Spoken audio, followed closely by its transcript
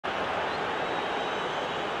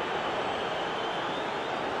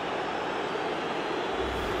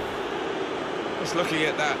Just looking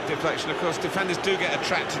at that deflection, of course, defenders do get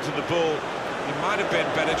attracted to the ball. He might have been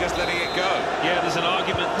better just letting it go. Yeah, there's an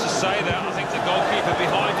argument to say that. I think the goalkeeper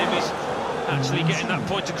behind him is actually getting that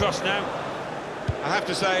point across now. I have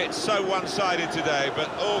to say, it's so one-sided today, but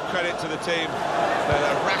all credit to the team that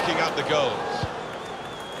are racking up the goals.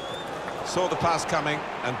 Saw the pass coming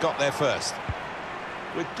and got there first.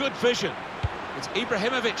 With good vision, it's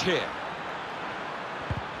Ibrahimovic here.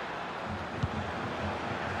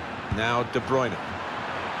 Now De Bruyne.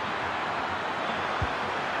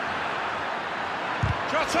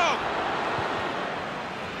 Shot on!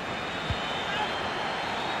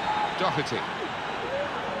 Doherty.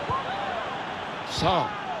 Song.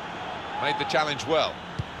 Made the challenge well.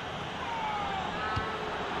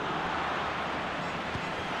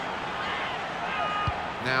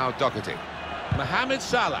 Now Doherty. Mohamed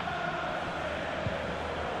Salah.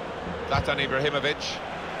 Zlatan Ibrahimovic.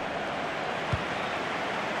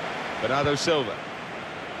 Bernardo Silva.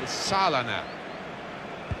 It's Salah now.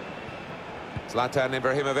 Zlatan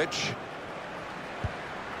Ibrahimovic.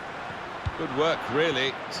 Good work,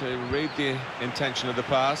 really, to read the intention of the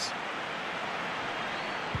pass.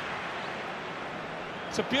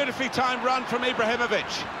 It's a beautifully timed run from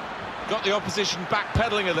Ibrahimovic. Got the opposition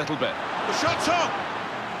backpedaling a little bit. The shot's on!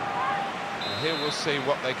 And here we'll see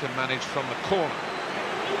what they can manage from the corner.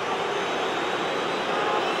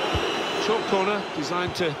 Short corner,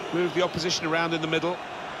 designed to move the opposition around in the middle.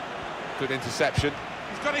 Good interception.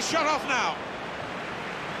 He's got his shot off now.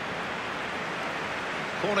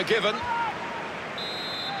 Corner given.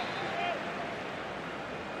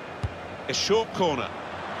 A short corner.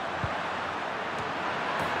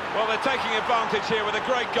 Well, they're taking advantage here with a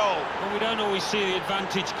great goal. Well, we don't always see the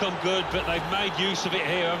advantage come good, but they've made use of it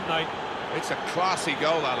here, haven't they? It's a classy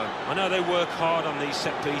goal, Alan. I know they work hard on these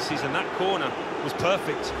set pieces, and that corner was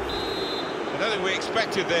perfect. I don't think we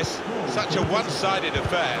expected this. Such a one-sided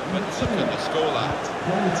affair, but look at the scoreline.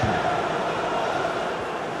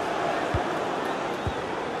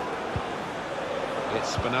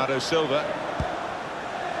 It's Bernardo Silva.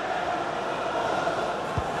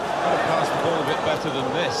 Got to pass the ball a bit better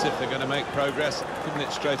than this if they're going to make progress, couldn't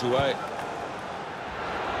it, straight away?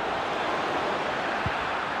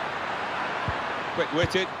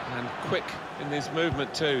 Quick-witted and quick in his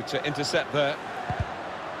movement too to intercept there.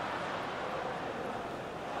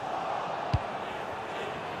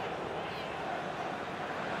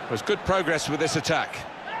 There's good progress with this attack.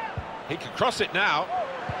 He can cross it now.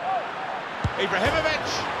 Ibrahimovic!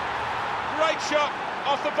 Great shot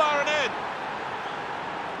off the bar and in.